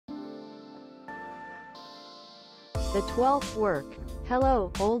The 12th work. Hello,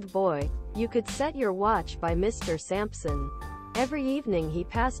 old boy. You could set your watch by Mr. Sampson. Every evening he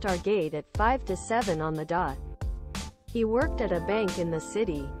passed our gate at 5 to 7 on the dot. He worked at a bank in the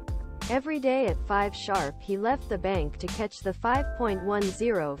city. Every day at 5 sharp he left the bank to catch the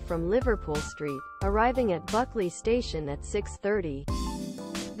 5.10 from Liverpool Street, arriving at Buckley Station at 6:30.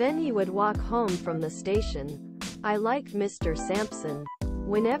 Then he would walk home from the station. I liked Mr. Sampson.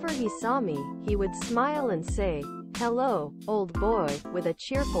 Whenever he saw me, he would smile and say, "Hello, old boy," with a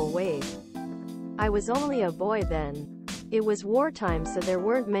cheerful wave. I was only a boy then. It was wartime, so there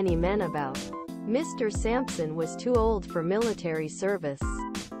weren't many men about. Mr. Sampson was too old for military service.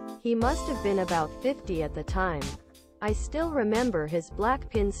 He must have been about 50 at the time. I still remember his black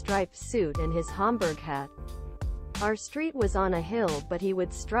pinstripe suit and his Homburg hat. Our street was on a hill, but he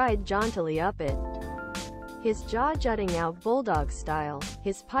would stride jauntily up it, his jaw jutting out bulldog style,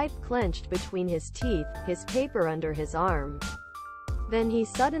 his pipe clenched between his teeth, his paper under his arm. Then he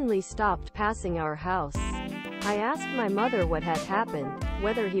suddenly stopped passing our house. I asked my mother what had happened,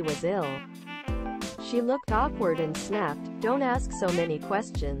 whether he was ill. She looked awkward and snapped, "Don't ask so many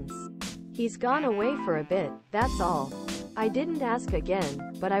questions. He's gone away for a bit, that's all." I didn't ask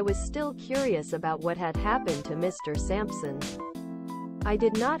again, but I was still curious about what had happened to Mr. Sampson. I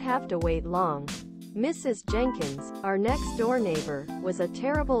did not have to wait long. Mrs. Jenkins, our next-door neighbor, was a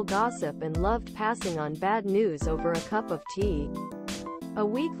terrible gossip and loved passing on bad news over a cup of tea. A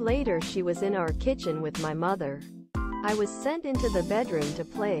week later she was in our kitchen with my mother. I was sent into the bedroom to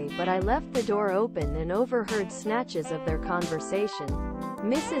play, but I left the door open and overheard snatches of their conversation.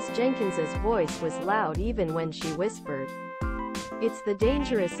 Mrs. Jenkins's voice was loud even when she whispered, "It's the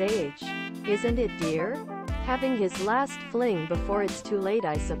dangerous age. Isn't it, dear? Having his last fling before it's too late,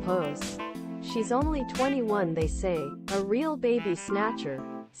 I suppose. She's only 21, they say, a real baby snatcher.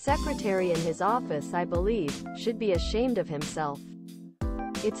 Secretary in his office, I believe, should be ashamed of himself."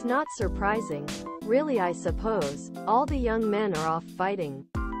 It's not surprising. Really, I suppose. All the young men are off fighting.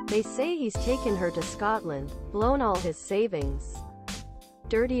 They say he's taken her to Scotland, blown all his savings.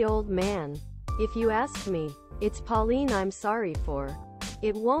 Dirty old man. If you ask me, it's Pauline I'm sorry for.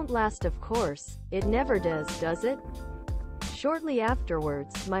 It won't last, of course. It never does it? Shortly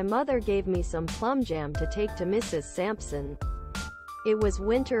afterwards, my mother gave me some plum jam to take to Mrs. Sampson. It was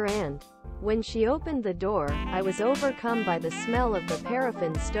winter, and when she opened the door, I was overcome by the smell of the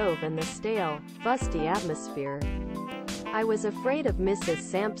paraffin stove and the stale, fusty atmosphere. I was afraid of Mrs.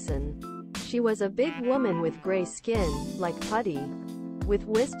 Sampson. She was a big woman with gray skin, like putty, with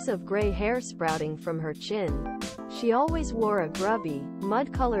wisps of gray hair sprouting from her chin. She always wore a grubby,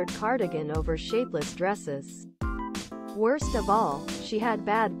 mud-colored cardigan over shapeless dresses. Worst of all, she had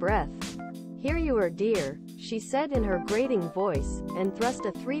bad breath. "Here you are, dear," she said in her grating voice, and thrust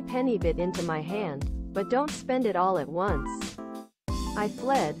a 3-penny bit into my hand, "but don't spend it all at once." I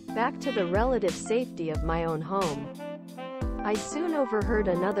fled, back to the relative safety of my own home. I soon overheard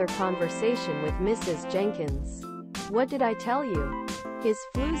another conversation with Mrs. Jenkins. "What did I tell you? His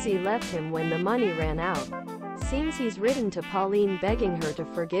floozy left him when the money ran out. Seems he's written to Pauline begging her to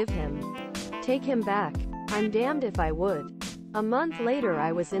forgive him. Take him back. I'm damned if I would." A month later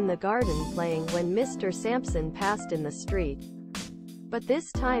I was in the garden playing when Mr. Sampson passed in the street. But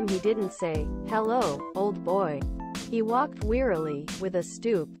this time he didn't say, "Hello, old boy." He walked wearily, with a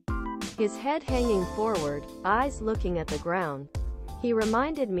stoop, his head hanging forward, eyes looking at the ground. He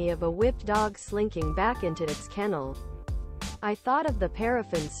reminded me of a whipped dog slinking back into its kennel. I thought of the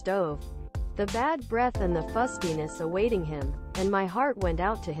paraffin stove, the bad breath and the fustiness awaiting him, and my heart went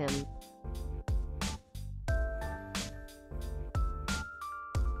out to him.